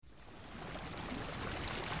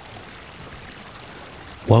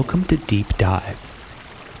Welcome to Deep Dives.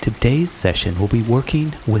 Today's session will be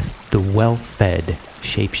working with the WellFed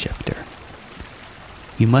ShapeShifter.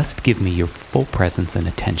 You must give me your full presence and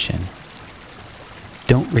attention.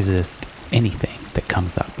 Don't resist anything that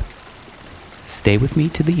comes up. Stay with me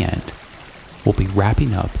to the end. We'll be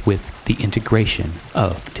wrapping up with the integration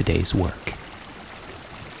of today's work.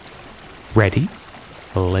 Ready?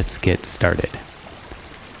 Let's get started.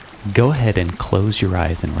 Go ahead and close your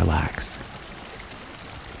eyes and relax.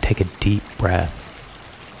 Take a deep breath.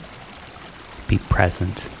 Be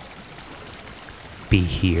present. Be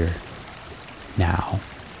here, now.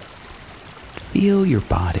 Feel your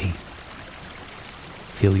body.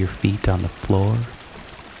 Feel your feet on the floor.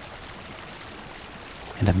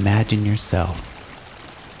 And imagine yourself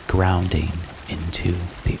grounding into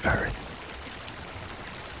the earth.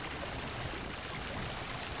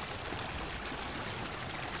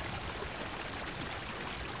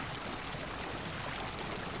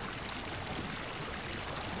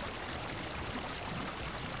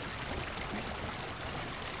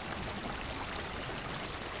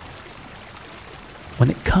 When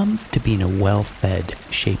it comes to being a well-fed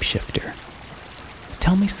shapeshifter,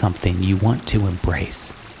 tell me something you want to embrace.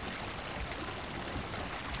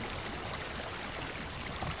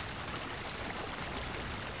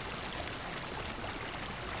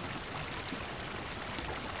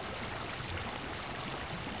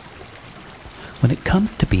 When it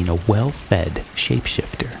comes to being a well-fed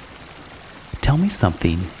shapeshifter, tell me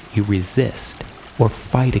something you resist or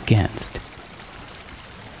fight against.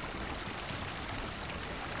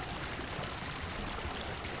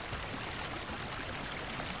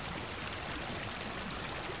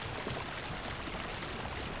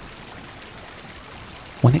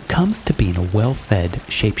 When it comes to being a well-fed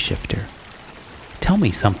shapeshifter, tell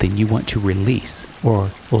me something you want to release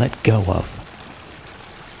or let go of.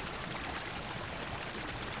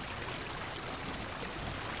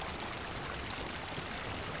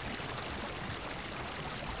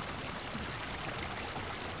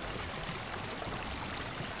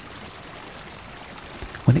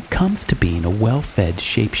 When it comes to being a well-fed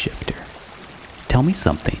shapeshifter, tell me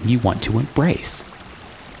something you want to embrace.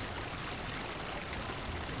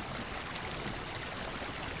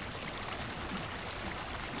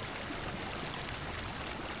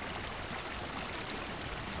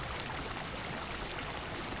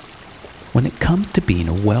 When it comes to being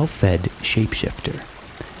a well-fed shapeshifter,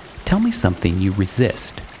 tell me something you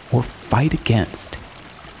resist or fight against.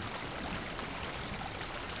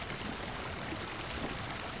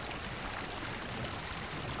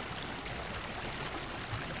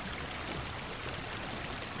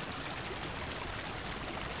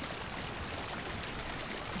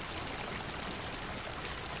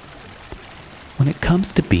 When it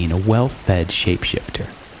comes to being a well-fed shapeshifter,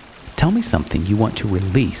 tell me something you want to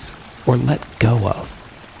release or let go of.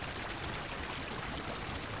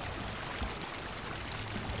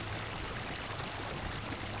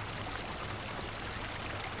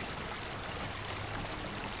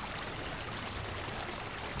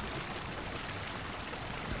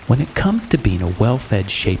 When it comes to being a well-fed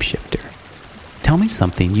shapeshifter, tell me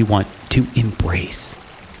something you want to embrace.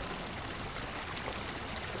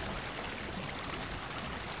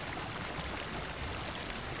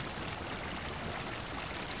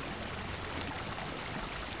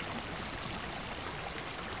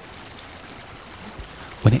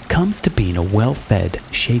 When it comes to being a well-fed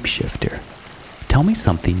shapeshifter, tell me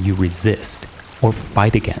something you resist or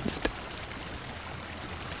fight against.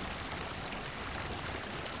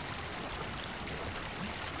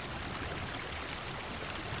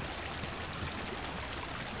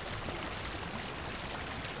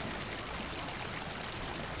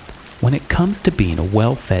 When it comes to being a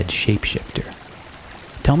well-fed shapeshifter,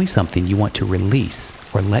 tell me something you want to release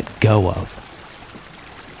or let go of.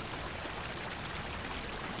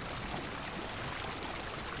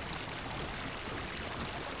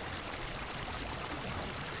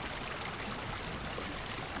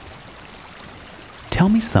 Tell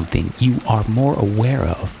me something you are more aware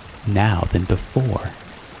of now than before.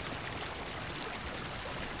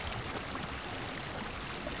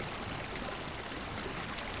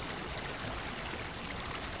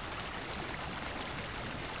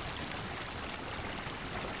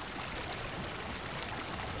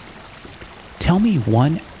 Tell me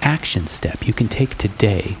one action step you can take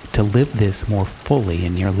today to live this more fully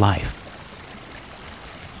in your life.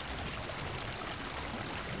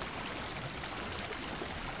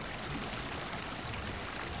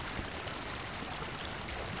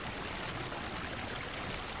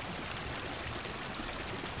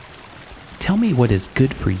 Tell me what is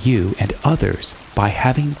good for you and others by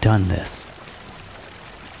having done this.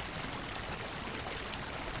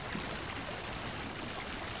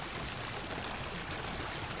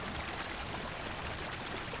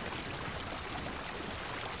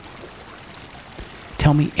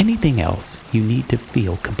 Tell me anything else you need to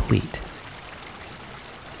feel complete.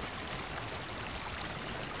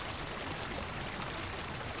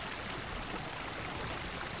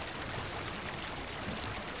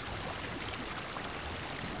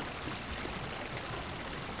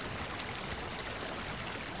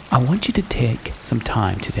 I want you to take some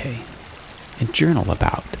time today and journal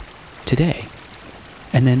about today,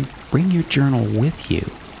 and then bring your journal with you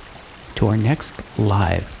to our next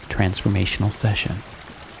live transformational session.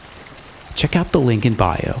 Check out the link in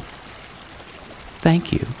bio.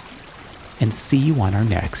 Thank you, and see you on our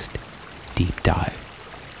next deep dive.